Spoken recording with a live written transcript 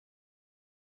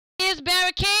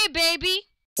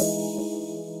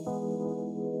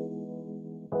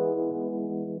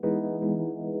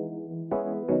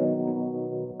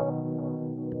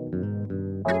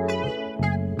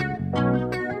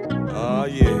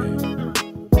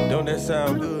Don't that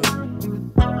sound good?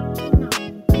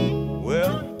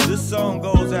 Well, this song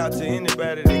goes out to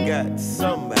anybody that got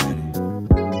somebody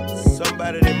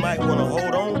they might want to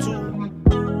hold on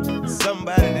to,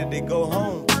 somebody that they go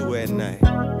home to at night.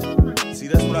 See,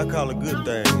 that's what I call a good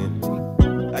thing,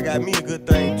 and I got me a good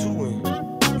thing too, and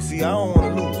you see, I don't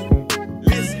want to lose it.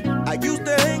 Listen, I used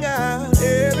to hang out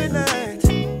every night,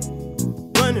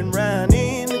 running around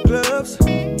in the clubs.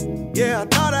 Yeah, I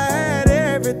thought I had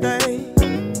everything.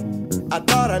 I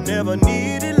thought I never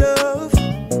needed love.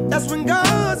 That's when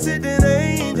God sent an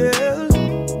angel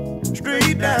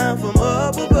straight down from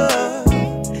up above.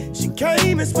 She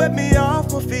came and swept me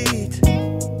off my feet,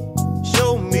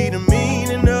 showed me the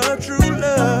meaning of true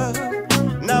love.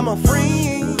 Now my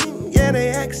friends, yeah, they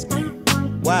ask me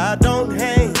why I don't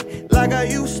hang like I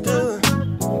used to.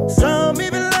 Some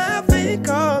even laugh and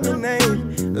call me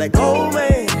names like old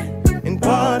man and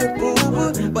party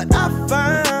pooper. But I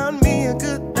found me a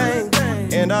good thing,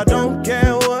 and I don't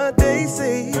care what they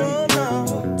say.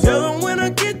 Tell them when I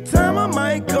get time I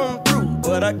might come through,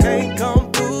 but I can't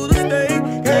come through to stay.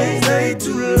 Can't stay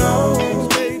too long.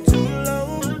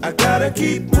 I gotta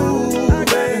keep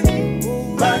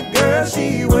moving. My girl,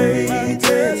 she waiting.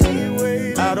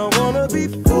 I don't wanna be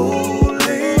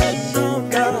foolish.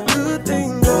 Got a good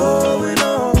thing going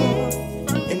on,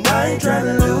 and I ain't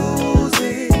tryna lose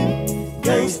it.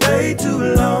 Can't stay too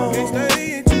long.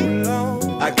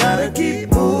 I gotta keep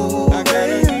moving.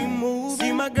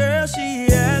 See my girl, she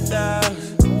at the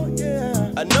house.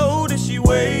 I know that she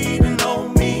waiting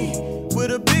on me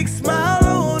with a big smile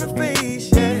on her face,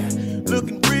 yeah.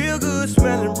 Looking real good,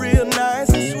 smelling real nice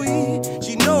and sweet.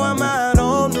 She know I'm out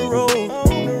on the road,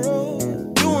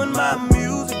 doing my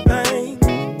music thing.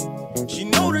 She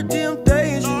know the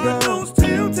temptation comes.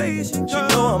 She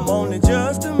know I'm only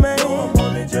just a man.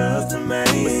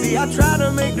 But see, I try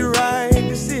to make the right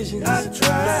decisions.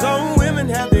 Some women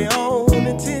have their own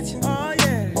intentions.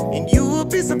 And you will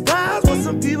be surprised what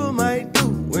some people might do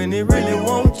when they really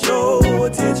want your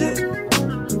attention.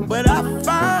 But I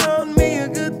found me a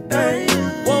good thing,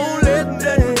 won't let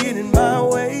nothing get in my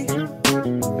way.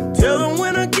 Tell them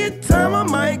when I get time I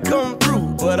might come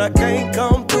through, but I can't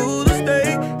come through to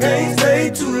stay. Can't stay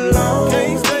too long.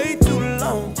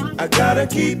 I gotta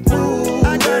keep moving.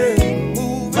 My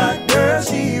girl,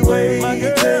 she waiting.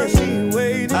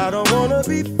 I don't wanna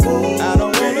be fooled. Got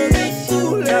a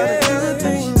good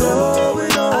thing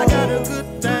going on. I got a good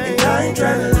thing, and I ain't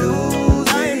tryna lose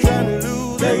it.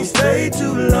 Can't stay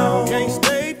too long.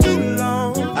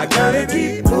 I gotta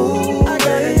keep moving.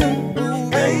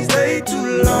 Can't stay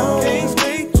too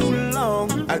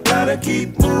long. I gotta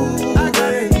keep moving.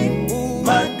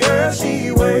 My girl,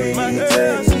 she waiting.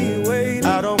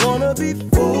 I don't wanna be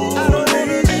fooled.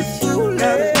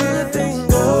 Got a good thing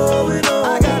going on.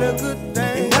 I got a good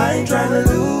thing, and I ain't tryna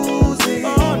lose it.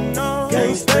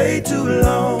 Can't stay too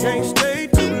long.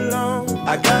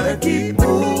 I gotta keep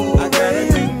moving.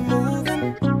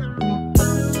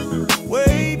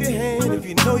 Wave your hand if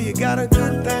you know you got a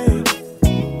good thing.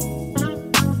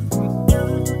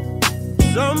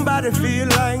 Somebody feel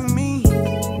like me.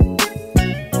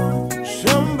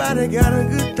 Somebody got a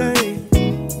good thing.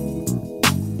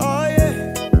 Oh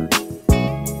yeah,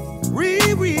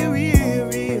 real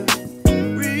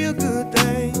good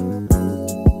thing.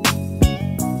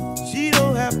 She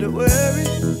don't have to worry.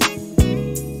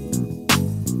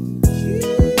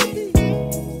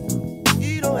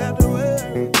 She don't have to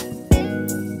worry.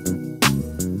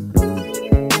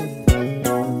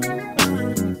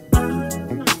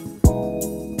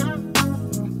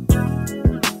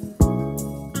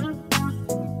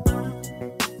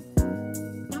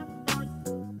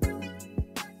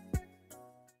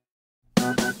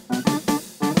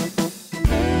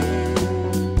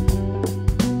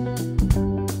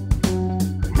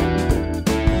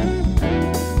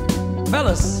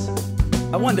 Fellas,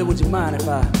 I wonder, would you mind if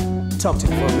I talk to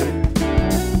you for a minute?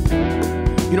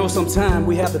 You know, sometimes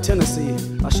we have the tendency,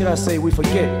 or should I say we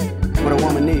forget what a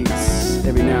woman needs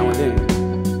every now and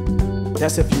then.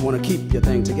 That's if you want to keep your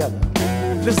thing together.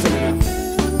 Listen to me now.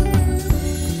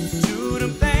 Do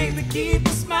them things that keep a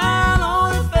smile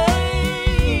on her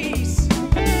face.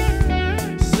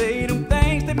 Say them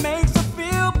things that makes her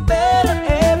feel better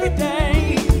every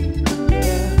day.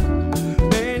 Yeah.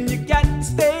 Then you got to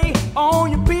stay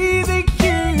on your P's and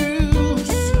Q's.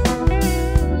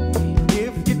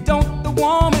 If you don't, the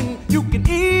woman you can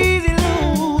easily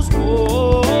lose.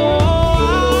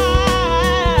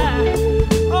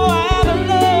 Oh, I have a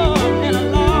love and I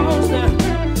lost her.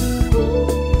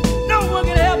 No one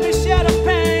can help me share the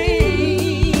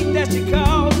pain that she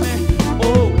caused me.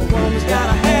 Oh, a woman's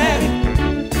gotta have it.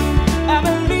 I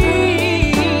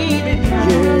believe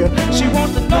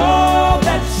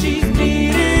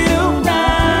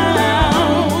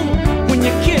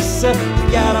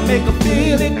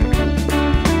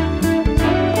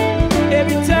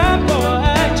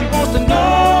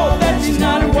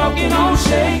walking on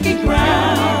shaky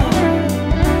ground.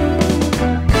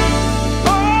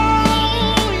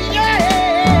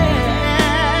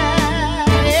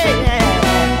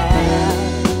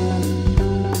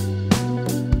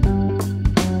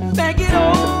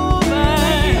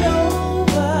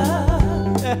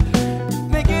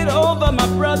 My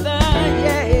brother,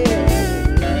 yeah.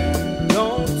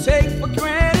 Don't take for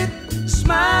granted,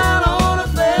 smile on her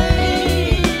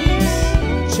face.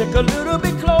 Check a little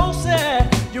bit closer,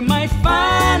 you might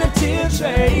find a tear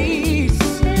trace.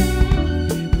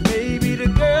 Maybe the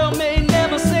girl may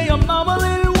never say a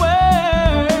mumbling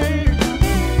word,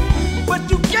 but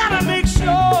you gotta make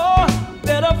sure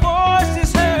that her voice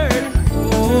is heard.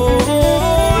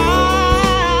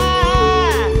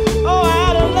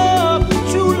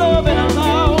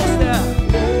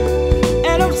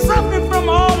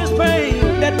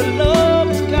 The love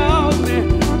has caused me.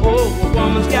 Oh, a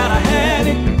woman's gotta have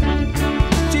it.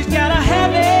 She's gotta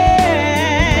have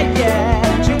it,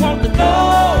 yeah. She wants to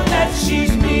know that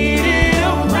she's needed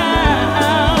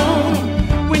around.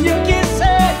 When you kiss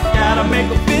her, you gotta make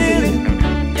her feel it,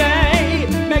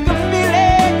 yeah. Make her feel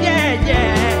it, yeah,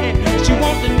 yeah. She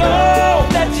wants to know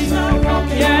that she's not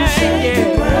walking, yeah, yeah.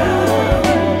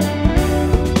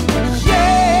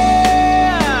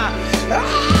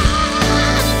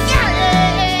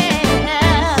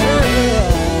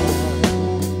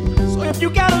 You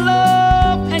gotta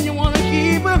love and you wanna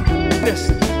keep her.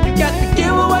 Listen, you got to give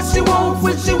her what she wants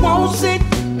when she wants it.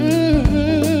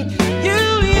 You,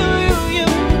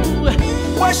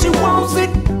 what she wants it,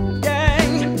 yeah.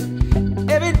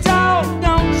 Every dog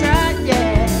don't try,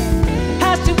 yeah.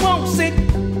 How she wants it,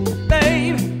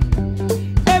 babe.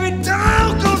 Every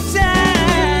dog don't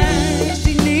try,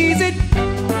 she needs it.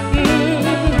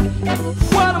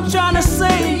 What I'm trying to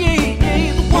say,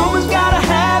 yeah, the woman's gotta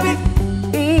have it.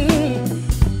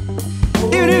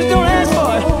 Even if you don't ask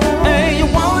for it, hey, your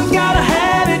woman's gotta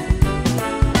have it.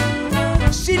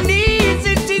 She needs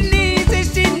it, she needs it,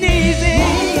 she needs it.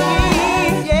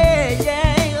 Yeah,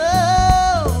 yeah,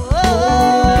 oh,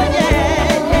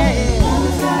 yeah, yeah.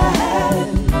 Woman's gotta have it.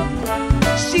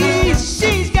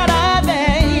 She's gotta have it.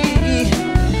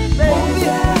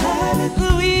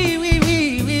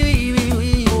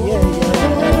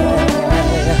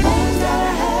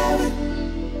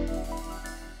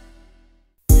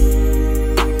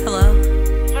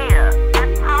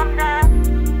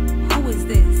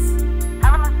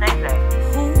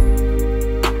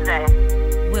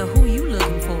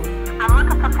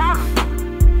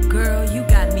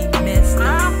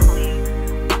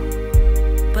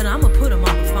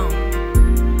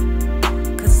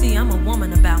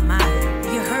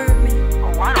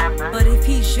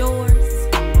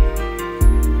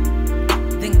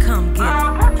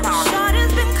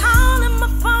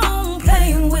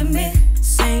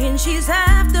 Baby, she's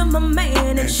after my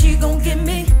man and she gon' get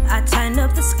me. I tighten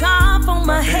up the scarf on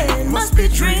my head, must be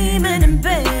dreaming in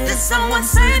bed. Did someone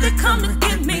say they come to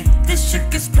get me? This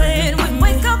chick is playing with me.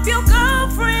 Wake up your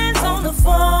girlfriend's on the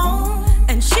phone,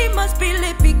 and she must be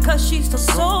lit because she's still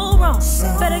so wrong.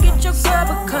 Better get your girl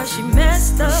because she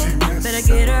messed up. Better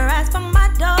get her ass from my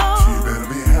door. She better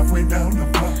be halfway down the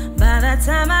block. By the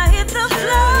time I hit the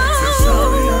floor,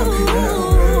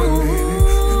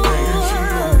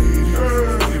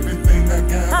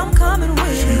 I'm coming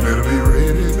with she better be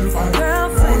ready to fight.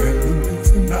 Girlfriend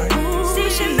tonight. See,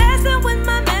 she messing with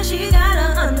my man, she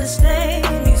gotta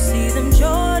understand. You see them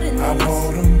Jordans,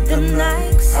 them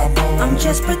Nikes, I'm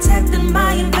just protecting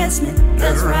my investment,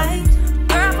 that's right.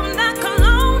 Girl, from that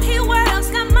cologne he wears,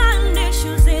 got my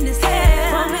initials in his hair.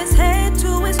 From his head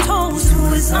to his toes to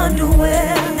his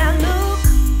underwear. Now look,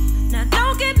 now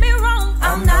don't get me wrong,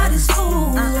 I'm not his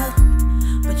fool,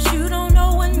 but you don't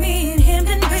know what me and him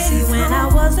done been. See, when I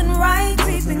wasn't right,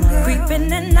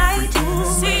 creeping at night.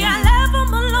 See, I left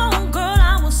him alone, girl,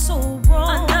 I was so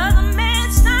wrong. Another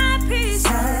man's timepiece,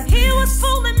 he was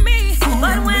fooling me.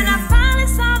 But when I finally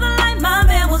saw the light, my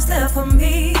man was there for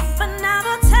me. But now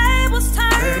the tables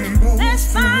turned, there's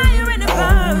fire in the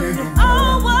burn.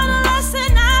 Oh, what a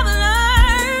lesson I've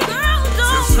learned. Girl,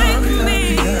 don't make me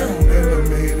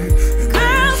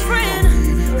girlfriend.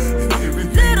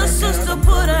 Little sister,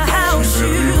 put her house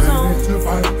shoes on.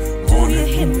 Do you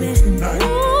hear me?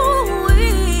 Ooh,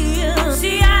 yeah.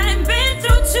 See, I done been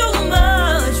through too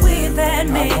much with that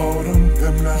man.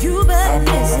 You better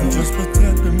listen. Just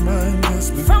protecting my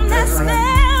investment. From that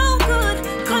smell good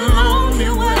cologne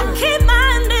you wear, keep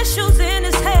my initials in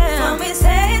his hair. From his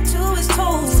head to his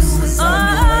toes. Oh,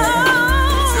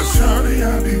 Shawty,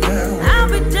 I'll be down. I'll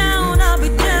be down, I'll be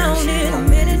down in a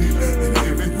minute.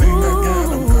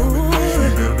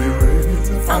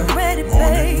 I'm ready,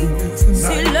 babe.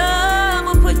 See, love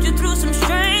will put you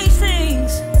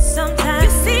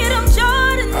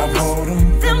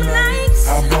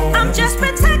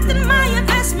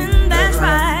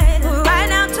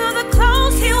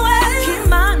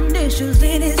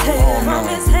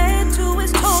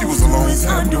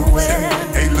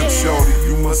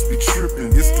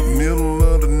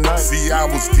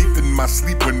death in my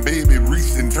sleep when baby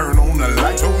reached and turned on the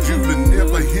light. Told you to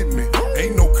never hit me.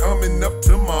 Ain't no coming up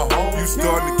to my home. You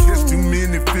starting to catch too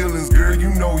many feelings, girl. You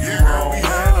know you wrong. We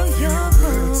had a few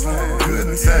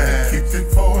good times. Kicked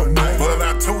it for a night. But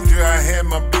I told you I had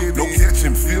my baby. No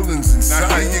catching feelings inside.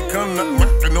 Now here you come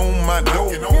knocking on my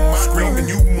door. Screaming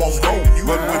you won't go.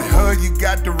 But with her you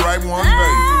got the right one, baby.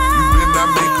 You better not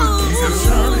make her give.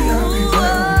 Sorry, I'll be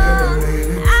down.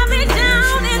 I'll be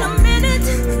down in a minute,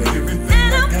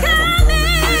 and I'm coming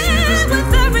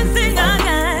with everything I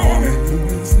got.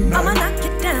 I'ma knock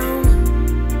it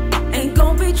down. Ain't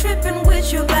gon' be tripping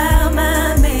with you about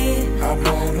my man.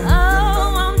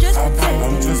 Oh, I'm just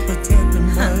protecting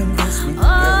my investment.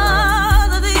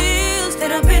 All of the years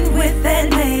that I've been with that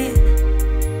man.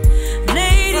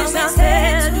 Ladies out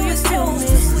there, do you feel me?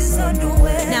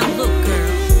 Now look,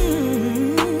 girl,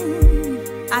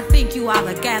 I think you ought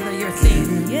to gather your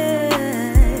things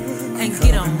and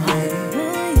get on home.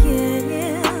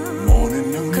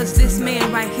 Cause this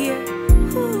man right here,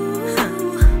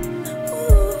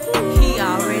 he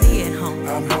already at home.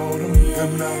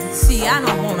 See, I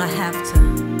don't wanna have to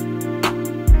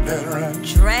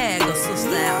drag a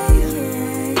sister out here.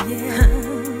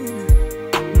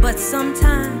 But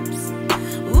sometimes,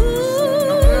 a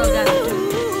girl gotta do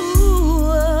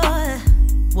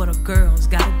what a girl's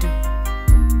gotta do.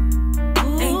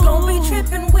 Ain't gon' be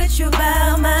tripping with you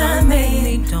about my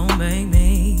man. Don't make me.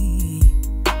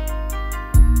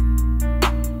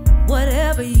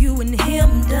 Whatever you and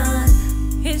him done,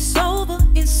 it's over,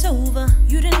 it's over.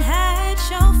 You done had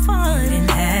your fun. You done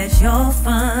had your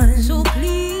fun. So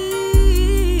please,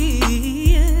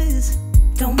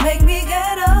 don't make me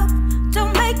get up.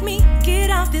 Don't make me get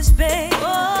off this bed.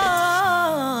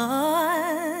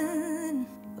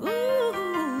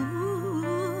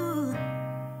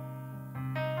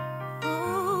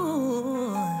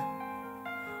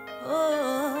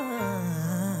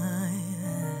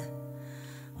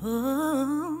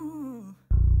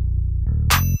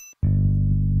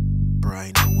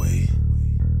 Bright, no way.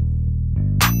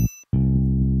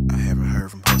 I haven't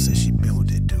heard from her since she been with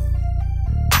that dude.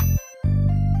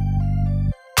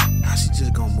 How she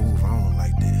just gonna move on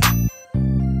like that?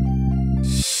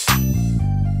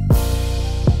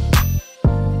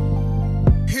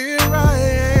 Here I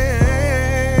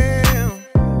am,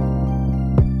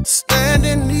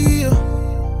 standing here,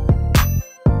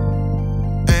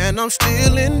 and I'm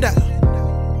still in doubt.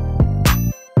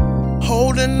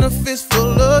 Holding a fist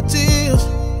full of tears.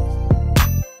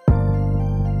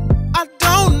 I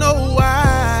don't know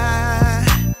why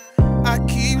I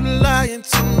keep lying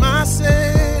to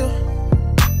myself,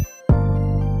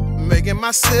 making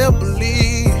myself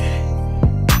believe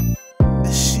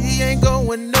that she ain't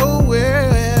going nowhere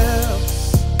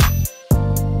else.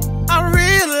 I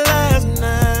realize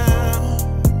now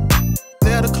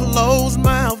that a closed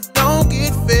mouth don't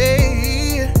get fed.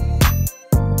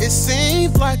 It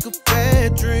seems like a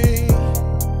bad dream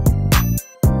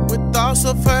with thoughts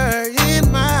of her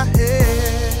in my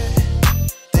head,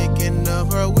 thinking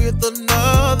of her with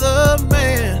another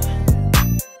man.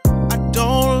 I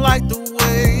don't like the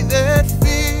way that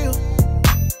feels,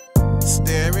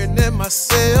 staring at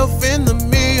myself in the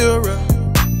mirror,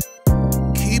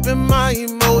 keeping my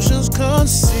emotions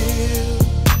concealed.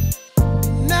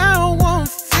 Now I'm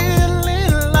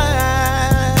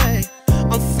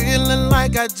feeling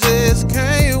like I just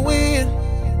can't win.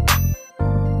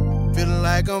 Feel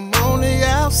like I'm on the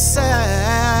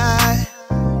outside,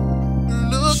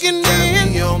 looking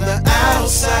in on the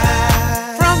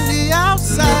outside, from the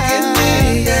outside,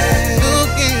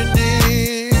 looking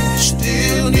in,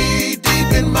 still knee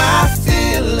deep in my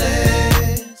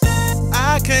feelings.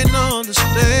 I can't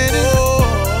understand it,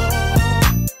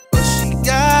 but she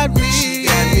got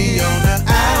me on the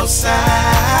outside,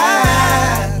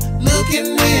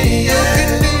 looking in,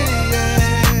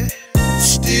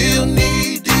 still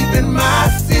knee deep in my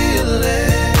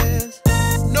feelings.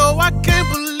 No, I can't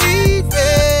believe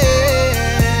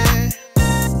it,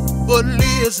 but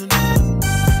listen,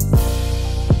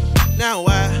 now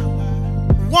I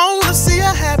wanna see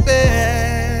her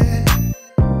happy,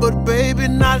 but baby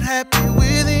not happy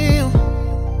with him.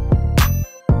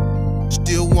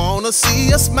 Still wanna see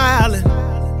her smiling,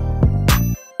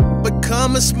 but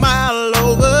come and smile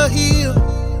over here.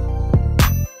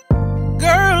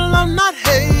 Girl, I'm not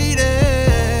hating,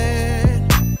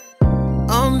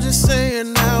 I'm just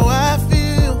saying how I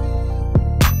feel.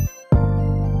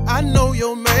 I know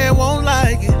your man won't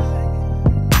like it,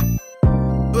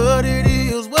 but it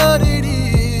is what it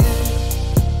is.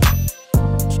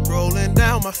 Scrolling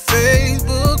down my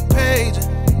Facebook page,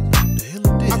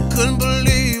 I couldn't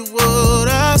believe what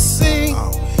I seen.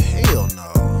 Oh, hell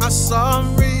no. I saw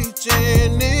him read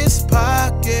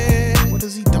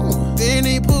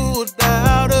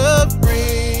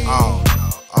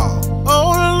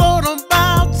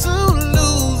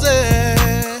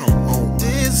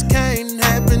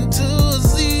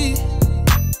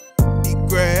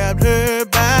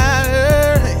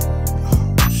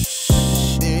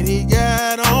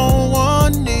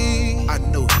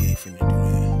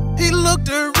looked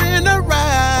her in her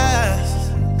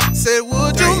eyes, said,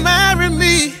 would you marry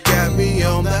me? Got me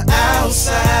on the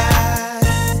outside.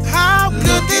 How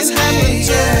could this happen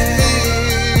to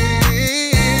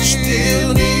me?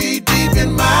 Still knee deep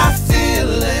in my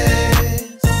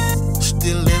feelings.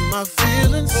 Still in my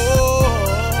feelings. Oh,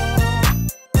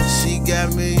 she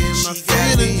got me in my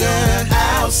feelings on the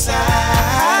outside.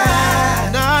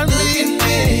 Not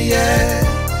me, yeah.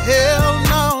 Hell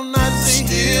no, not me.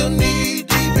 Still knee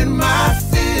deep in my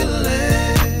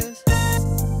feelings.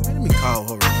 Let me call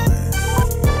her real fast.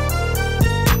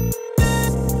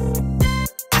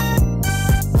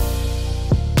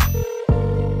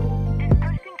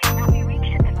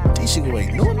 She go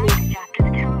ignore me.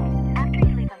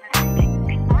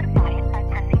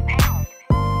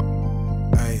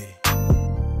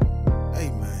 Hey,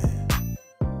 man.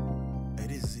 Hey,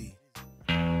 this is Z.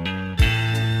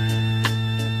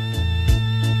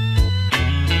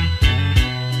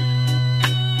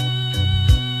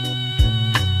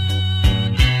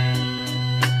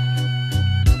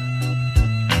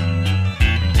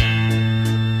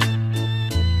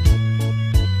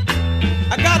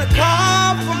 I got a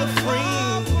call from a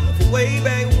friend way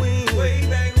back when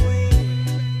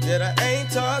that I ain't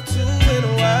talked to in a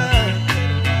while.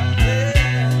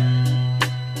 Yeah.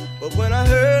 But when I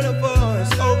heard her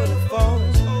voice over the phone,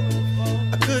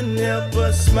 I couldn't help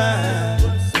but smile.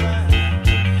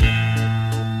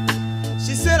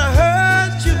 She said, I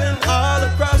heard you've been all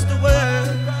across the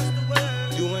world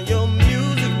doing your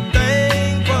music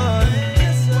thing, boy.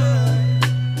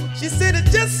 She said, it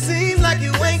just seems like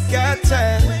you ain't got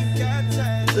time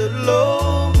to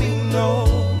love me no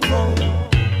more.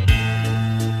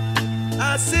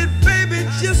 I said, baby,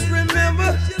 just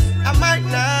remember, I might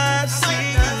not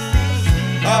see you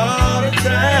all the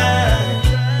time,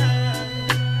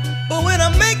 but when I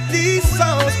make these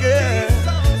songs, girl,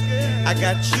 I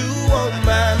got you on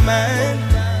my mind.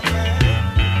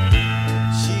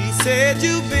 She said,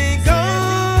 you've been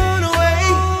gone away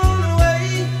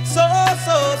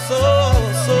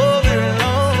so very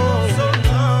long.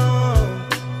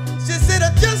 She said, I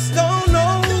just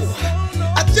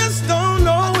don't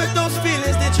know if those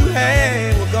feelings that you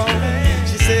had were gone.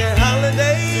 She said,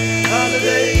 holiday,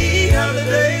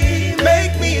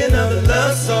 make me another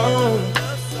love song,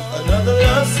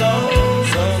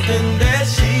 something that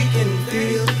she can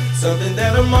feel, something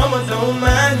that her mama don't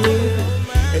mind hearing,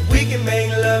 and we can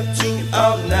make love to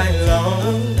all night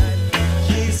long.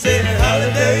 She said,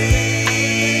 holiday,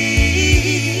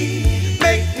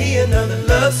 make me another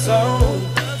love song,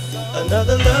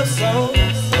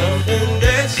 something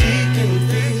that she can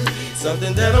feel,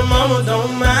 something that her mama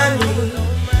don't mind hearing,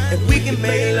 and we can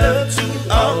make love to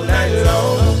all night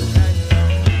long.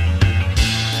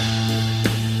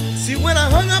 See, when I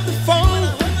hung up the phone,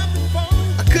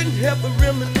 I couldn't help but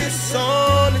reminisce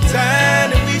on the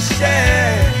time that we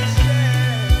shared,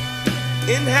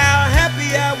 and how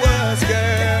happy I was,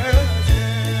 girl,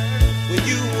 when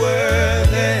you were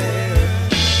there.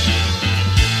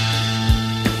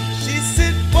 She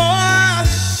said, boy, I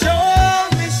sure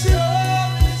miss you,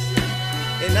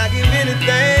 and I'd give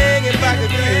anything if I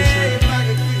could kiss you.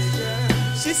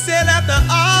 She said, after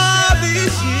all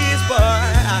these years, boy,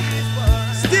 I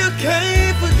still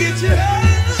can't forget you.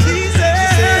 She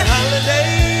said,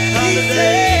 holiday,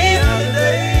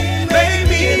 make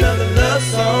me another love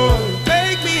song,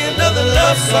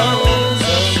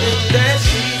 something that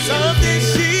she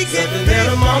can feel, that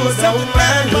her mama don't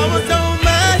mind,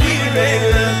 we can make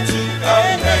love to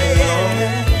all night long.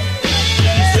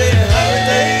 She said,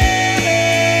 holiday,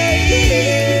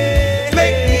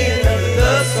 make me another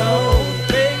love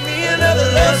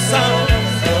song,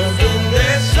 something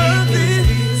that she can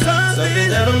feel, something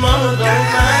that her mama don't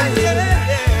mind,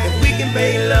 and we can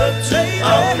make love to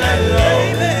all night long.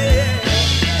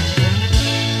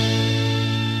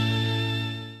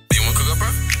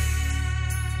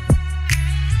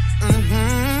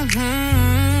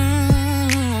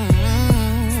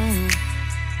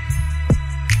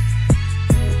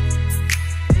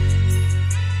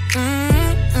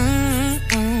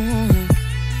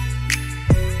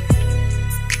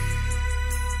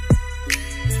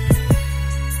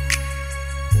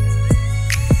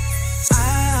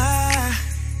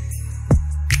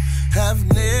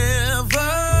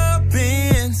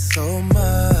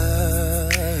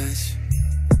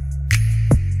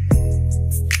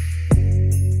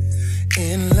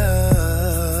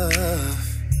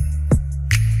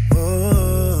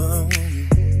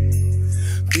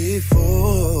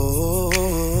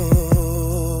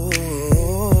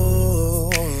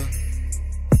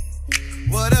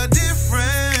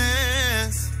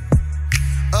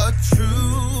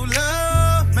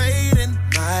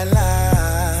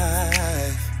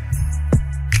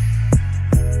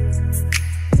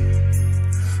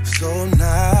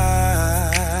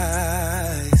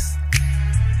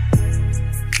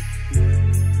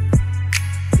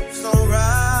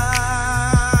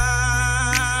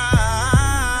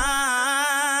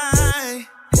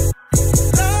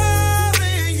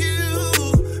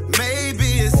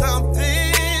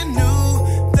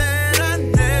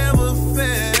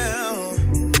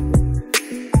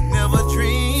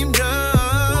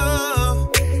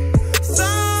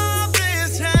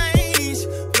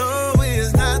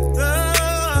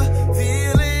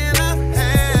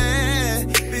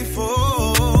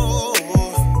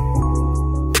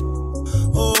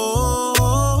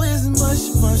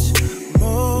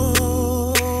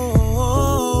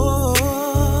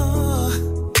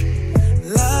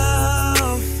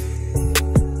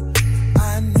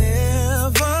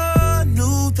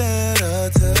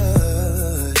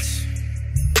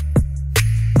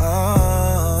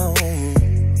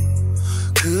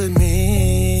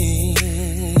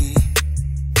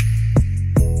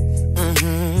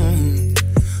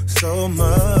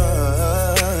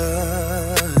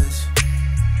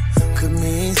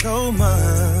 so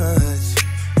much.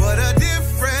 What a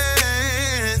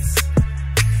difference.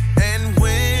 And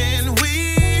when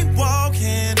we walk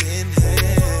hand in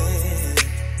hand,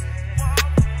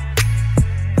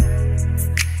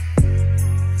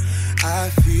 I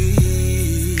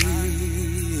feel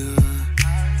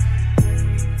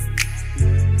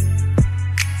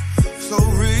so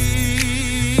real.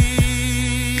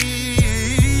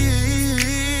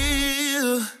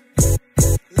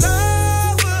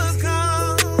 Lovers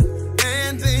come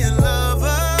and then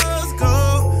lovers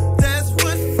go. That's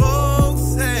what folks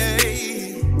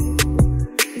say.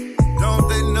 Don't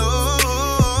they know?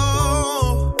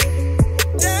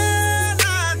 Down,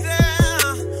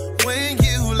 down, when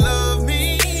you love me,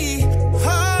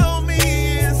 hold me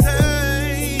and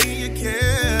say you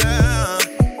care.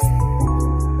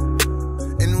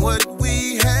 And what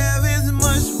we have is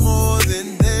much more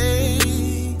than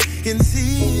they can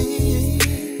see.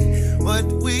 What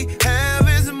we have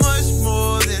is much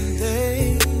more than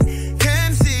they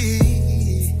can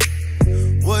see.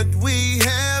 What we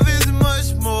have is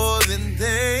much more than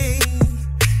they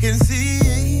can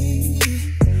see.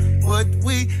 What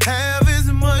we have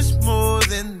is much more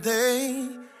than they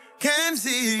can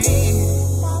see.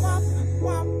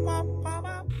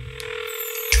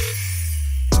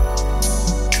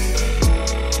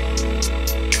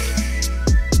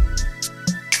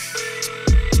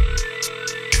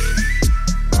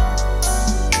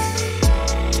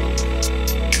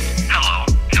 Hello,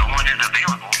 no one is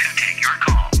available to take your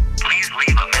call. Please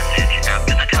leave a message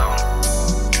after the tone.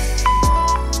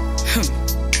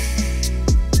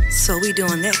 So we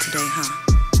doing that today, huh?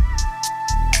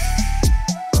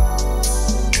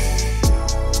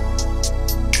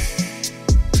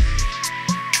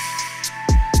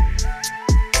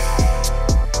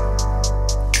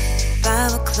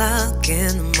 5 o'clock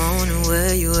in the morning,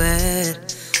 where you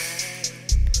at?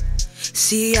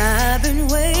 See, I've been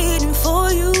waiting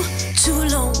for you too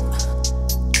long.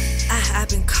 I've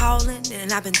been calling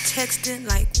and I've been texting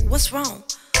like, what's wrong?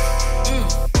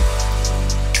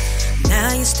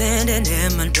 Now you're standing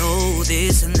in my door,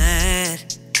 this and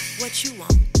that. What you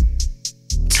want?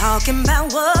 Talking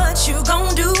about what you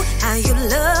gon' do, how your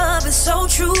love is so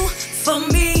true for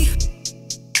me.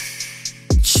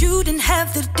 You didn't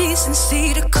have the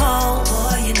decency to call.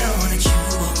 Boy, you know that you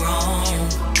were wrong.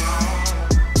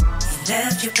 You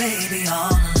left your baby all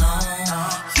alone.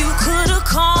 You could've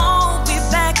called me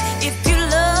back if you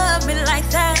loved me like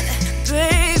that,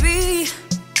 baby.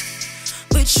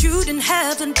 But you didn't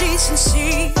have the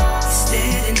decency. You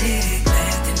steady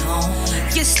neglecting home.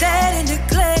 You steady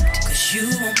neglect, cause you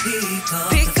won't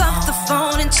pick up the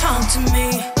phone and talk to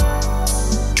me.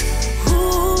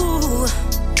 Ooh,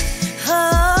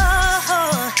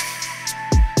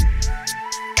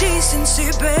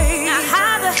 decency, babe. Now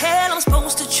how the hell I'm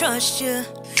supposed to trust you?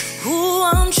 Ooh,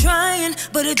 I'm trying,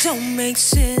 but it don't make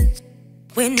sense.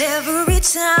 When every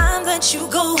time that you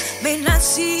go, may not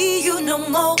see you no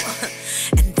more.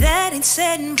 And that ain't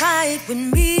setting right with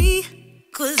me.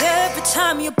 Cause every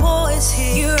time your boy's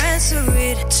here, you answer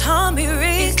it. Tommy,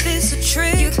 is this a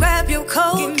trick? You grab your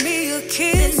coat, give me a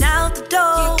kiss, and out the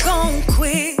door, you're gone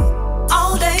quick.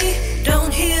 All day,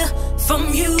 don't hear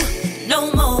from you no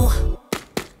more.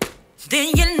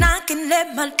 Then you're knocking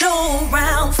at my door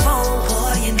round 4.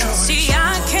 Boy, you know. See,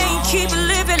 I can't keep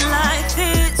living like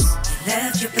this. You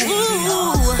left your baby.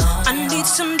 Ooh, I need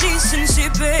some decency,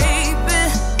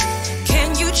 baby.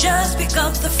 Can you just pick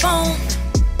up the phone?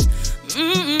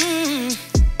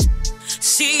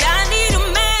 See, I need a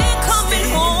man coming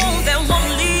home that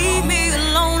won't leave me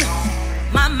alone.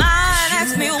 My mind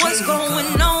asks me what's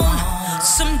going on.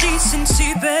 Some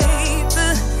decency,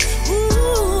 baby.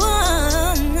 Ooh,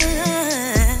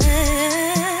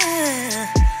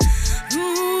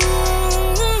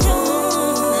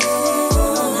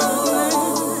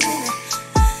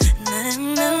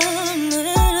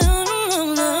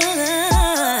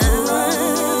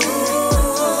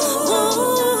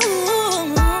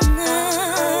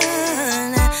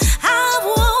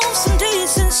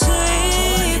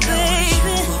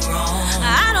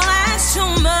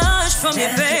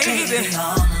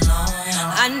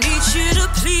 I need you to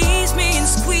please me and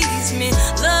squeeze me.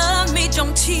 Love me,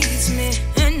 don't tease me.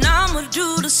 And I'ma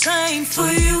do the same for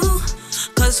you.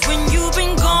 Cause when you've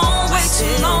been gone way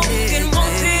too long and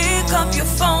won't pick up your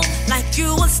phone, like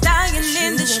you was dying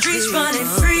in the streets running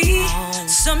free.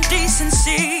 Some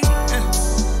decency.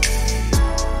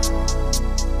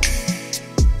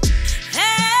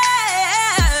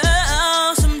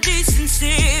 Some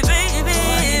decency, baby.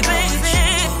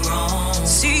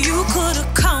 See, you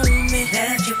could've called me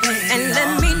and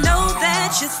let me know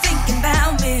that you're thinking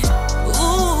about me.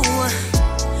 Ooh,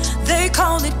 they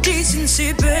call it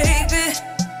decency, baby.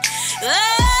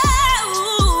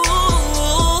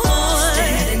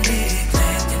 Standing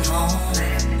neglecting home.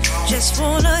 Just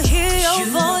wanna hear your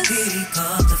voice. Pick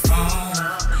up the phone.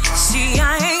 See,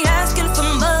 I ain't asking for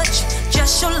much,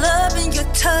 just your love and your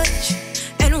touch.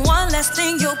 And one last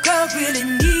thing your girl really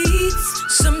needs,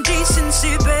 some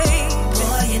decency, baby.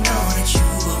 Boy, you know that you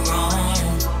were wrong.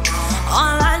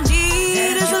 All I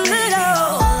need is a little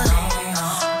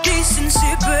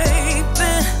decency, baby.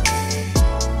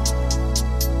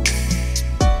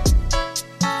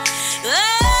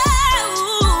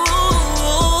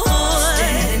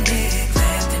 Standing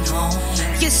neglecting home.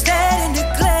 You stand in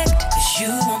neglect, 'cause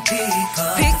you won't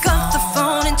pick up the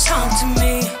phone and talk to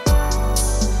me.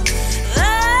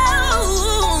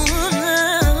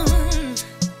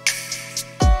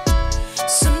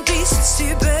 Some decency,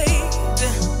 baby.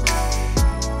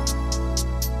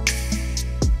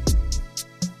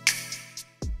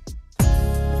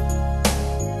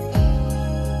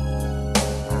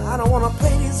 I don't wanna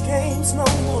play these games no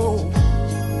more.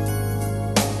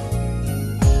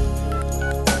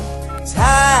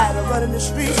 Tired of running the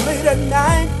streets late at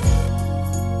night.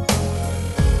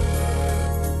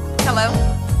 Hello?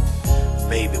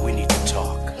 Baby, we need to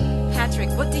talk.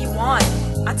 Patrick, what do you want?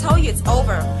 I told you it's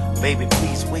over. Baby,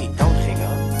 please wait. Don't hang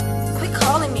up. Quit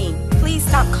calling me. Please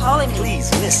stop calling me. Please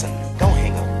listen. Don't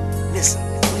hang up. Listen,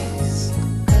 please.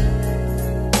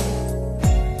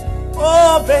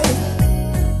 Oh, baby,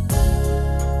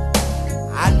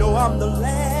 I know I'm the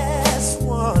last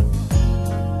one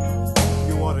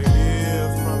you want to hear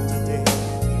from today.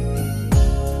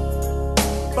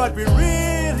 But we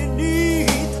really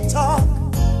need to talk,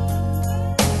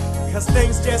 'cause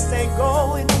things just ain't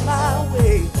going my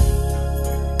way.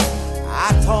 I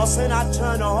toss and I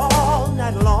turn all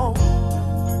night long,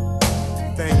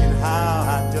 thinking how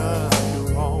I done you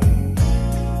wrong.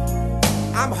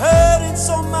 I'm hurting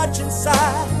so much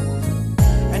inside,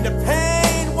 and the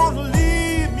pain won't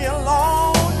leave me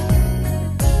alone.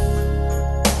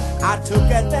 I took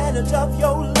advantage of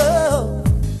your love.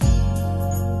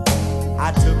 I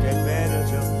took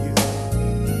advantage of you.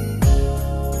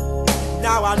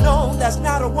 Now I know there's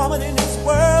not a woman in this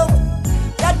world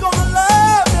that's gonna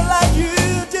love me like you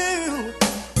do.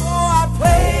 Oh, I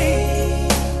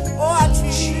played, oh, I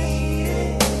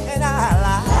cheated, and I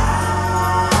lied.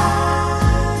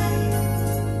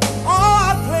 Oh,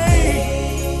 I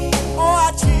played, oh, I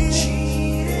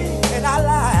cheated, and I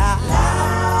lied.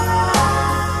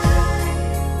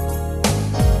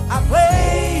 I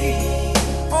played,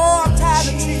 oh, I'm tired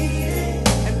of cheating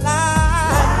and lying.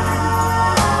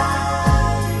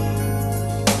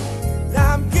 Now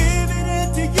I'm giving it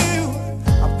to you,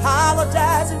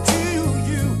 apologizing to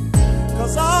you,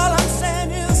 'cause all I'm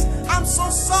saying is I'm so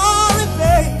sorry,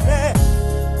 baby.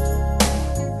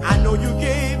 I know you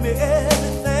gave me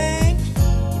everything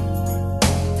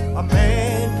a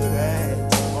man could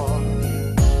ask for,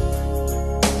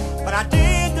 but I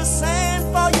did the same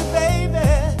for you, baby.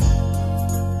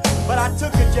 But I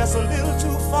took it just a little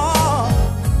too far.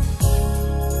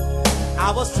 I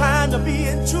was trying to be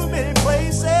in too many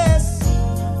places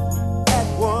at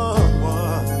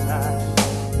one time,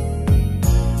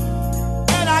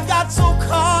 and I got so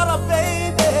caught up,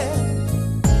 baby,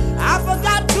 I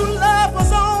forgot true love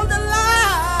was on the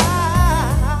line.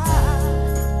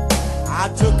 I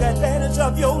took advantage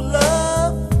of your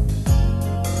love.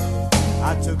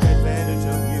 I took advantage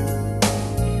of you.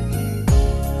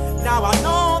 Now I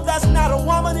know there's not a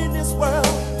woman in this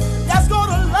world that's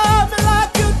gonna love me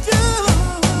like you do.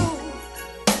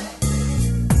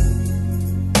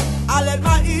 I let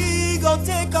my ego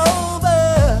take over.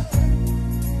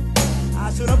 I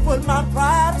should have put my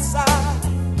pride aside,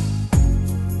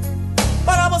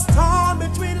 but I was torn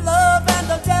between love and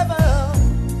the devil,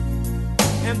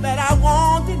 and that I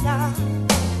won't deny.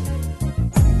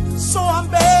 So I'm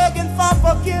begging for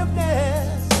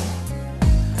forgiveness.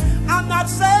 I'm not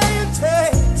saying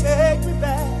take me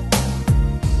back.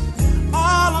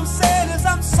 All I'm saying is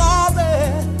I'm sorry.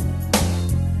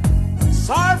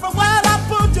 Sorry for what I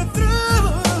put you through.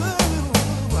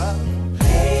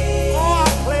 Oh, I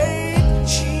played,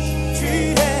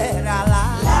 cheated, I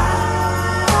lied.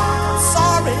 I'm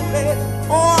sorry, baby.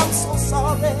 Oh, I'm so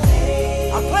sorry.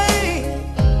 I played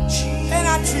and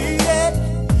I cheated.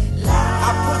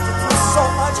 I put you through so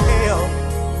much hell.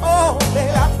 Oh,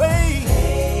 baby, I played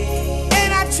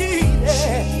and I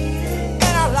cheated.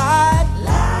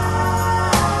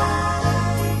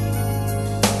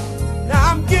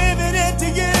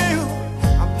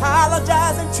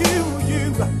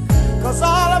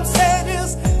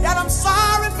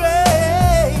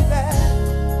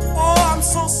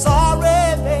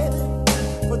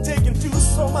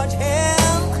 so much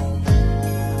hell.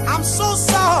 I'm so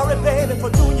sorry, baby,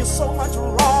 for doing you so much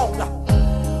wrong.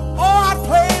 Oh, I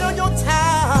played on your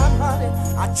time, honey.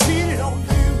 I cheated on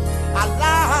you. I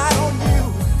lied on you.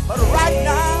 But right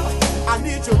now, I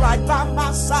need you right by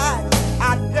my side.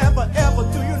 I never ever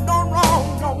do you no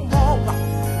wrong no more.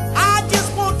 I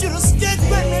just want you to stick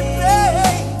with me,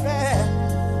 baby.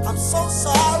 I'm so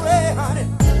sorry, honey.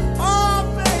 Oh,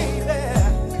 baby.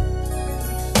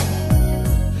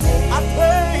 I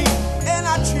played and I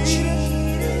cheated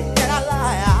and I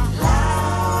lied.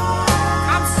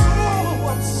 I'm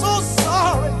so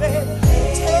sorry, baby.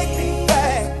 Take me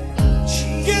back.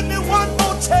 Give me one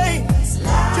more chance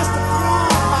just to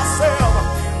prove myself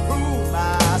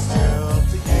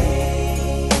to you.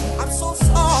 I'm so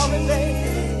sorry,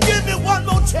 baby. Give me one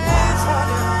more chance,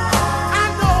 honey.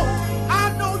 I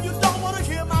know you don't want to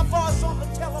hear my voice on the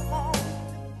telephone,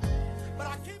 but I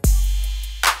keep.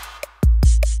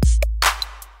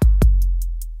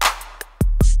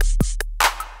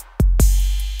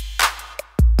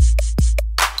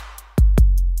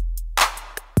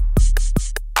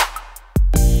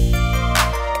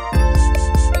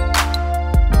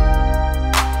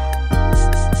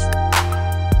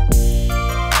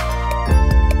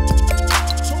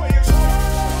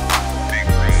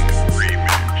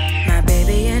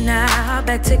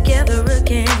 Back together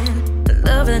again.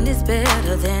 Loving is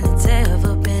better than it's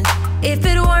ever been. If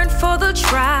it weren't for the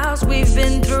trials we've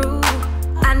been through,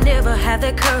 I never had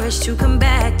the courage to come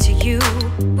back to you.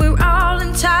 We're all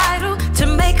entitled to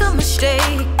make a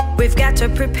mistake. We've got to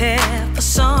prepare for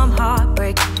some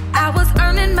heartbreak. I was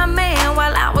earning my man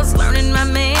while I was learning my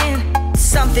man.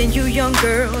 Something you young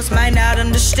girls might not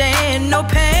understand. No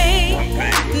pain,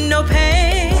 no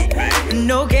pain,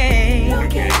 no gain.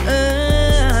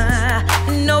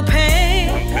 No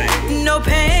pain, no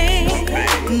pain,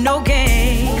 no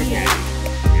gain.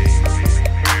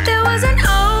 There was an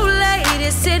old lady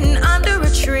sitting under a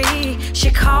tree. She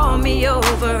called me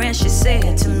over and she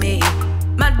said to me,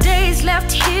 my days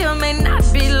left here may not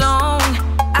be long.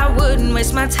 I wouldn't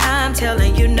waste my time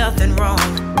telling you nothing wrong.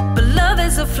 But love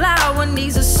is a flower,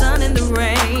 needs the sun and the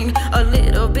rain. A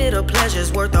little bit of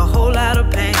pleasure's worth a whole lot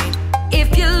of pain.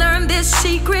 If you learn this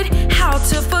secret, how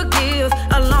to forgive,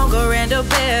 a longer and a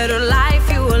better life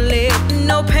you will live.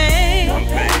 No pain,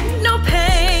 no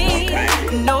pain,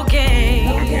 no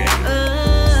gain.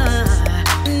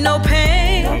 No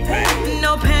pain,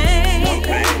 no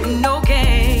pain, no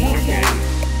gain.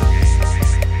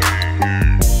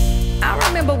 I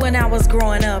remember when I was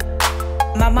growing up,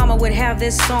 my mama would have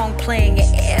this song playing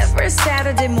every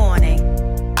Saturday morning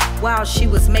while she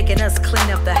was making us clean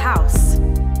up the house.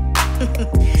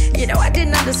 You know, I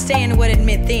didn't understand what it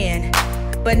meant then,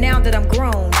 but now that I'm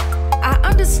grown, I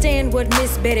understand what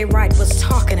Miss Betty Wright was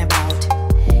talking about.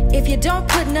 If you don't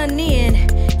put nothing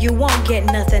in, you won't get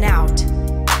nothing out.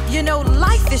 You know,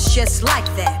 life is just like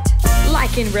that,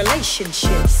 like in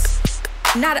relationships.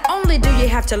 Not only do you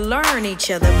have to learn each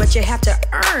other, but you have to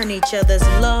earn each other's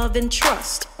love and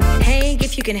trust. Hang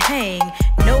if you can hang,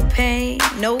 no pain,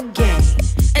 no gain.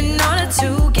 In order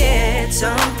to get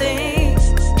something,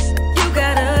 you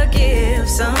gotta give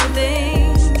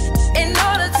something. In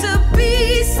order to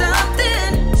be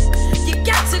something, you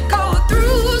got to go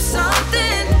through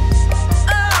something.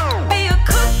 Oh, be a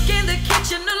cook in the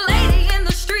kitchen, a lady in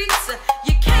the streets.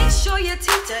 You can't show your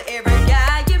teeth to every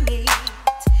guy you meet.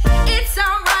 It's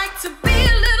alright to be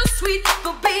a little sweet,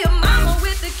 but be a mama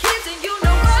with the kids and you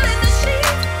know what in the sheet.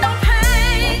 No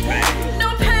pain,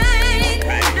 no pain,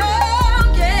 no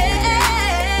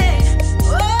gain.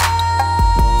 Oh.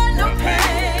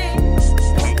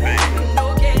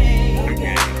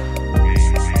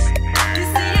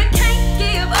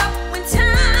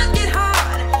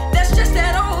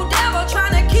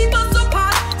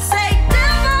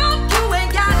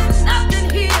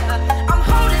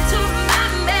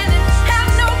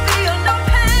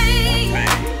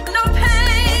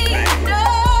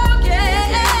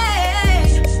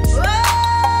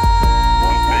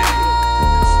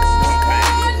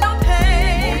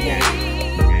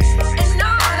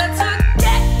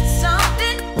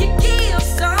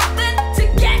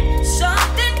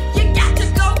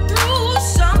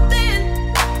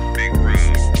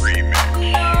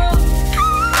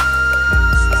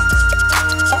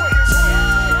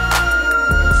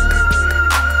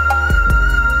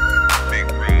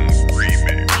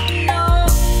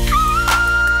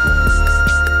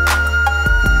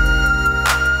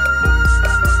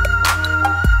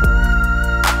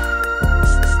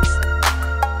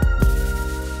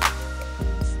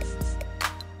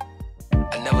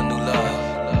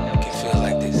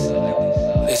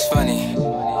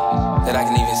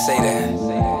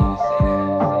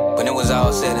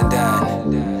 all said and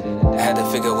done, I had to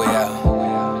figure a way out.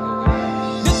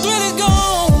 The thrill is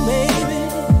gone, baby.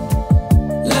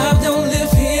 Love don't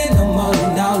live here no more,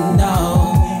 no, no.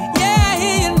 Yeah, I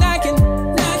hear you knocking,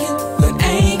 knocking, but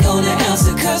I ain't gonna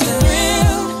answer 'cause the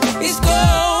thrill is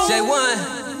gone. Say one.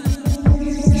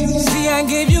 See, I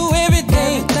gave you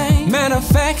everything. Matter of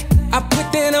fact, I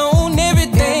put that on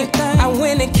everything. I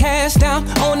went and cashed out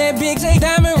on that big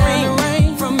diamond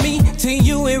ring. From me to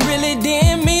you, it really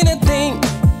didn't mean a thing.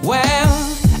 Well,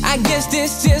 I guess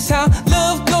this just how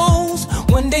love goes.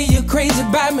 One day you're crazy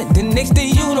about me, the next day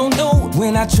you don't know.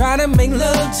 When I try to make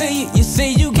love to you, you say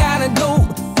you gotta go.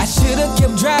 I should've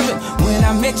kept driving when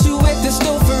I met you at the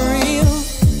store for real.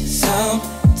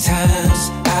 Sometimes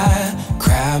I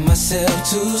cry myself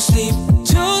to sleep.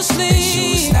 To sleep. You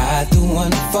was not the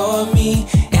one for me,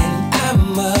 and I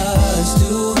must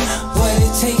do what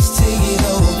it takes to get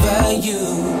over you.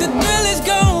 The thrill is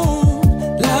gone.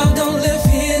 Love don't live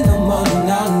here no more,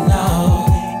 no, no.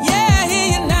 Yeah, I hear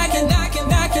you knocking, knocking,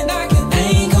 knocking, knocking. I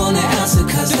ain't gonna answer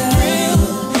 'cause the thrill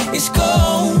is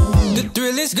gone. The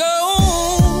thrill is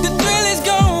gone. The thrill is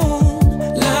gone.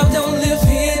 Love don't live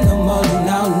here no more,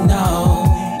 no, no.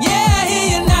 Yeah, I hear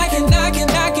you knocking, knocking,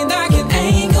 knocking, knocking. I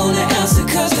ain't gonna answer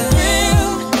 'cause the thrill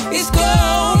is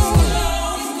gone.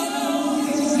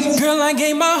 Girl, I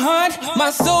gave my heart,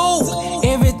 my soul,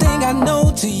 everything I know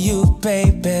to you,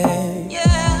 baby.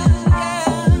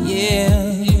 Yeah.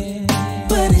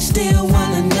 But it still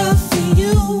wasn't enough for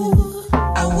you.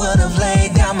 I would've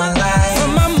laid down my life for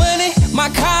my money, my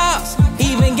cars,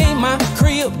 even gave my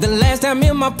crib the last time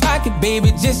in my pocket,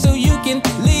 baby, just so you can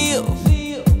live.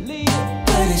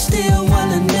 But it still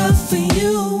wasn't enough for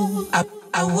you.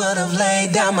 I would've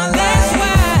laid down my life. That's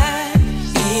why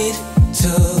it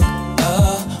took a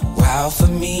while for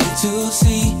me to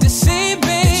see,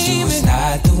 baby, that you was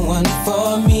not the one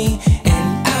for me, and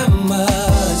I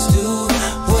must do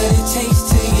what it takes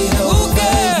to get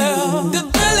over you. The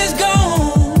thrill is gone.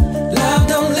 Love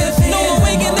don't live here. No more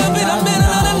waking up in the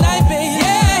middle of the night, baby.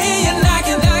 Yeah, I hear you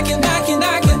knocking, knocking, knocking,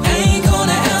 knocking. I ain't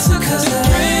gonna answer 'cause the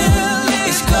thrill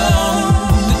is gone.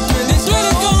 The thrill is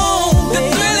gone. The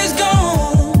thrill is gone.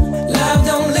 Love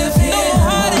don't live here. No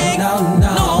heartache, no,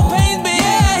 no, no pain, baby.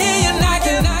 Yeah, I hear you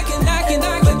knocking, knocking, knocking,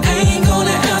 knocking. I ain't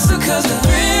gonna answer 'cause the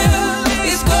thrill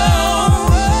is gone.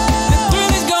 The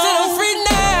thrill is gone. Set 'em free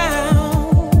now.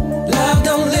 Love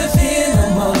don't live here no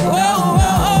more, no,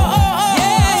 no.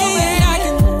 Yeah, I hear you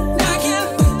knocking, knocking,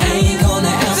 but I ain't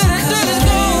gonna answer 'cause the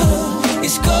thrill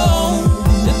is gone.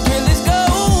 The thrill is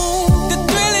gone. The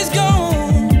thrill is gone.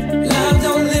 Love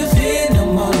don't live here no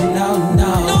more, no, no.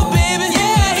 No, baby.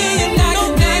 Yeah, I hear you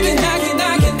knocking, knocking, knocking,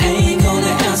 knocking. I ain't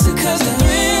gonna answer 'cause the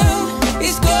thrill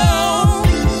is gone.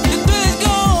 The thrill is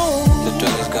gone. The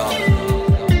thrill is gone.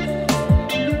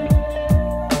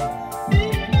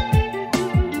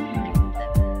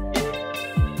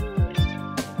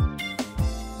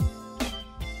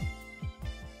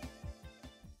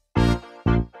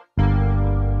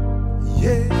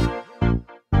 Yeah.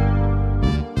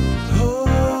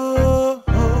 Oh,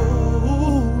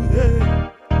 yeah.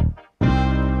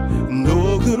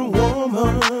 No good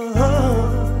woman.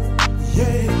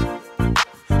 Yeah.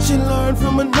 She learned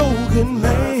from a no good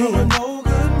man.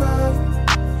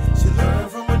 She learned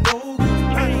from a no good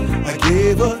man. I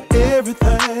gave her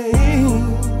everything.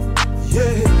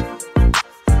 Yeah.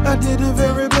 I did the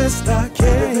very best I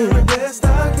can.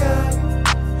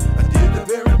 I did the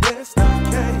very best I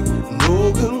can. No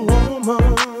good woman.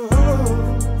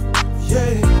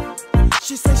 Yeah.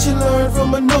 She said she learned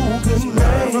from a no good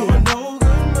man.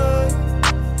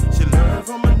 She learned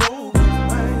from a no good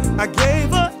man. I gave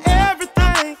her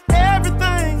everything,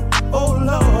 everything. Oh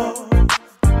Lord,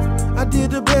 I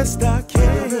did the best I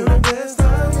can.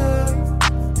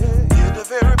 Did the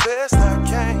very best I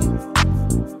can.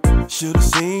 Should've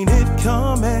seen it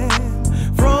coming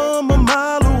from a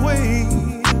mile away.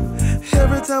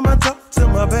 Every time I talk to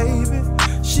my baby,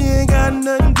 she ain't got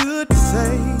nothing good to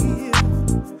say.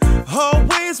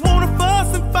 Always wanna fuss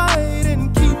and fight and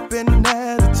keep an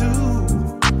attitude.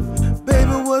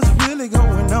 Baby, what's really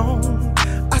going on?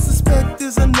 I suspect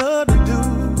there's another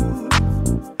dude.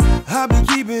 I be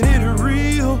keeping it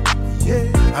real,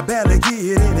 yeah. I barely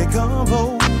get any combo.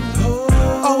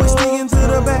 Always sticking to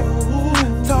the back,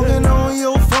 talking on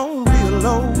your phone real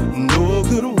low. No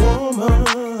good woman,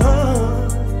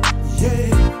 yeah.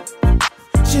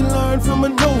 She learned from a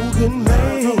no good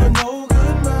man.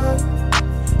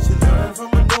 She learned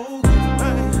from a no good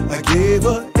man. I gave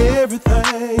her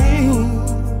everything,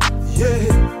 yeah.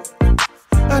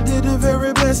 I did the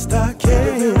very best I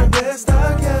can.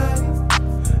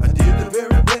 I did the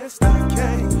very best I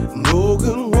can. No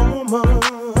good woman.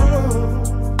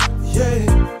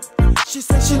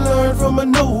 from a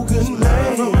no good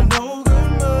man.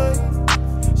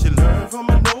 She learned from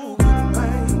a no good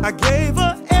man. I gave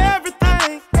her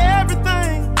everything,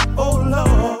 everything. Oh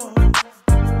Lord,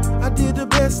 I did the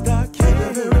best I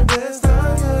can. The very best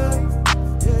I can.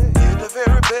 Yeah, did the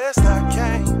very best I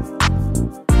can.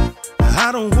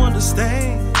 I don't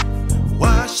understand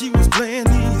why she was playing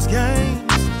these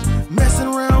games, messing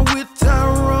around with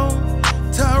Tyrone.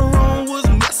 Tyrone was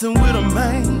messing with a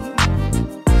man.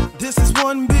 This is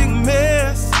one big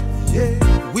mess. Yeah,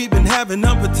 we've been having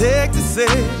unprotected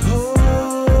sex.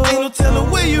 Ain't no telling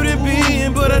where you done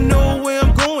been, but I know where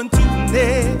I'm going to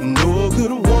next. No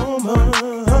good woman.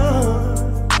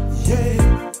 Yeah,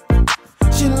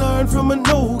 she learned from a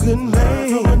no good man.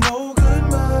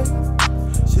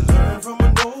 She learned from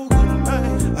a no good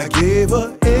man. I gave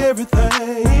her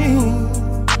everything.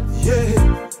 Yeah,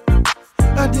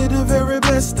 I did the very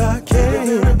best I can.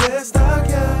 The very best I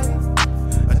can.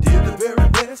 I did the very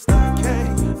best I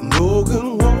can. No good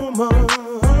woman.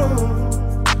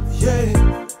 Yeah,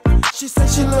 she said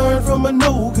she learned from a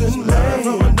no good man.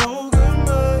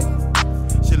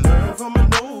 She learned from a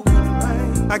no good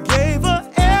man. I gave her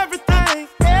everything,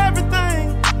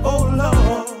 everything. Oh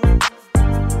Lord,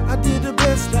 I did the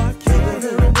best I can. The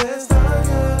very best I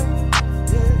can.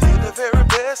 Yeah, did the very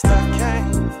best I can.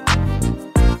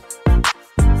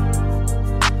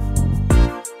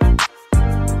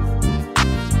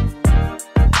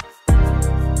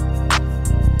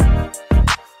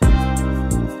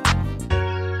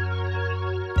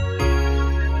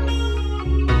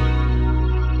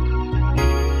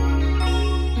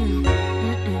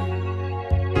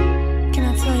 Can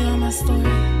I tell y'all my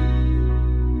story?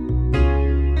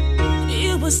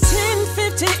 It was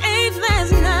 10:58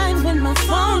 last night when my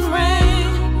phone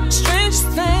rang. Strange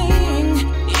thing,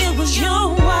 it was your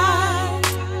wife.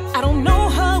 I don't know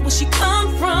her, where she come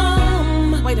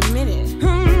from. Wait a minute.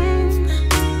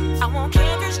 I want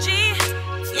Candace G.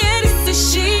 Yeah, this is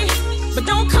she, but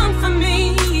don't come for me.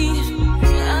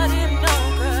 I didn't know,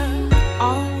 girl.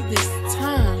 All this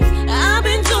time I've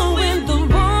been doing the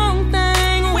wrong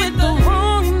thing with the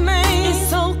wrong man. It's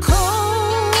so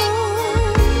cold.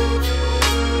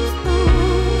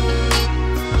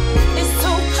 It's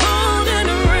so cold in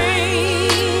the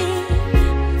rain.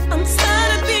 I'm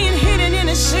tired of being hidden in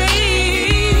the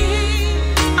shade.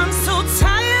 I'm so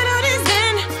tired of these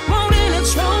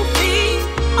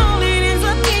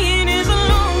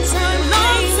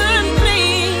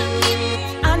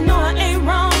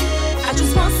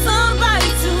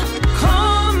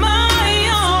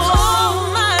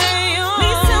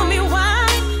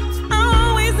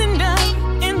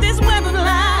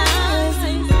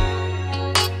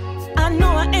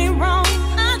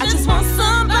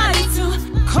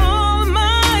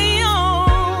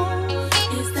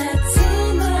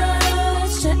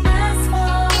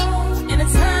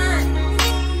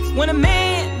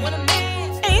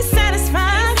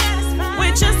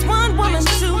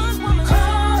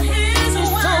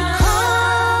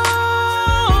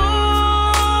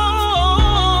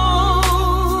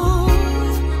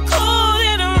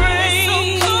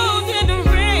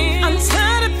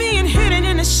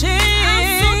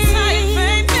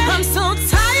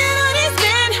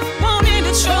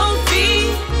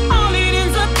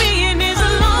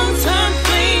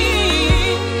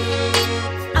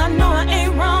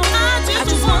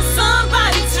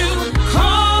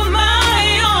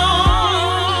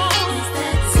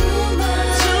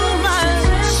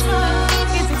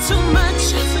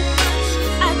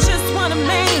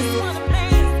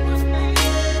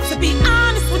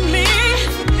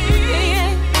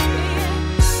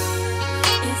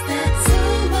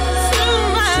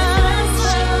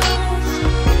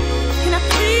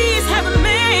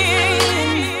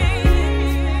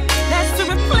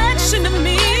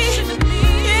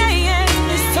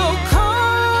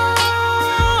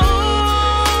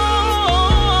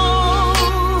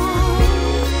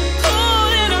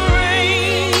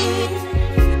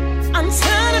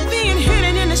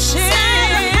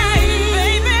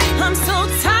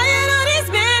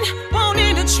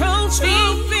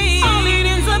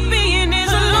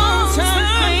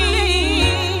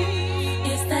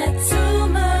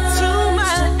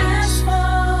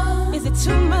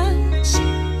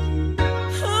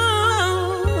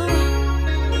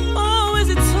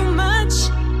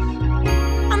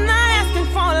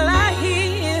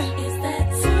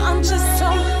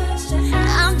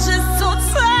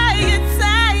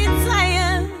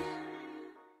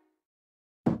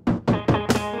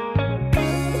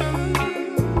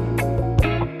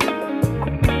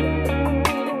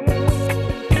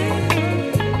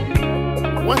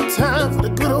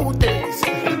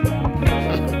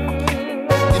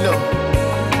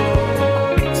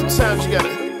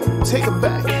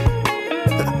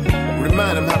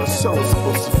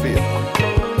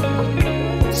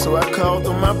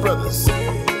my brothers,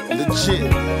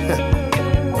 legit.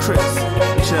 Chris,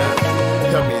 John,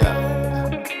 help me out.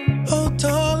 Oh,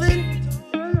 darling,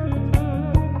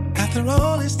 after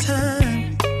all this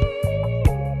time,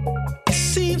 it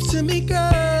seems to me,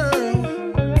 girl,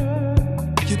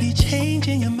 you be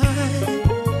changing your mind.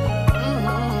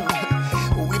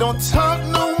 We don't talk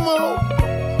no more,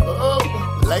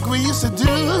 like we used to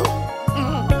do.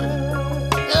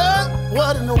 Yeah,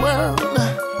 what in the world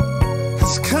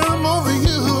has come over you?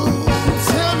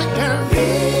 Tell me, girl.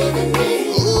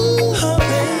 Oh,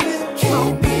 baby,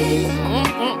 can't be.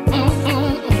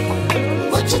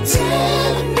 What you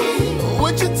telling me?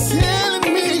 What you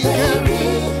telling me, girl?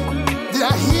 Did I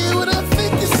hear what I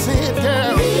think you said,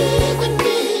 girl?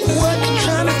 what you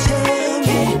trying to tell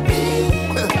me?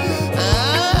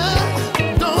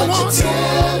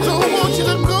 Don't want you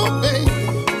to go, baby.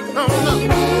 No, no.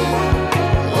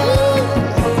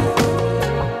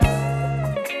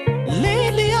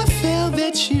 Lately I felt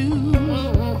that you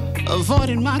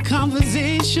avoided my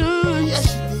conversation. Yes,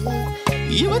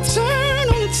 you would turn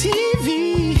on the TV.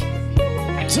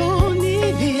 Don't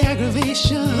need the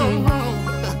aggravation.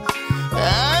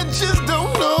 I just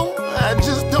don't know. I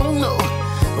just don't know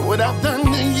what I've done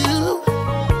to you.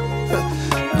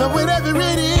 But whatever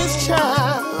it is,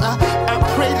 child, I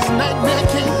pray this nightmare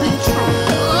can't be true.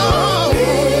 Oh,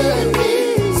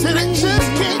 said it just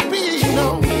can't be,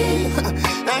 no.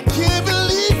 I can't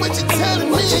believe what you're telling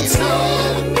me.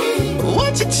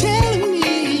 What you telling me?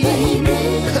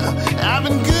 I've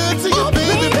been good to you,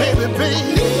 baby, baby,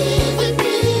 baby.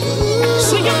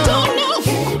 So you don't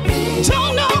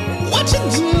know what you're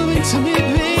doing to me,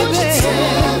 baby.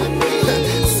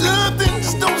 Something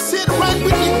just don't sit right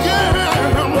with you, girl.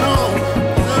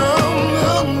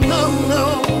 No.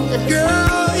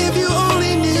 Girl, if you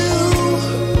only knew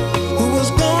what was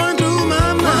going through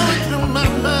my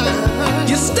mind.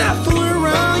 You stop fooling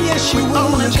around, yes you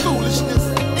would. Foolishness.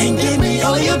 And give me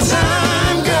all your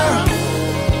time, girl.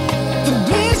 The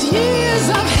best years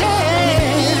I've had.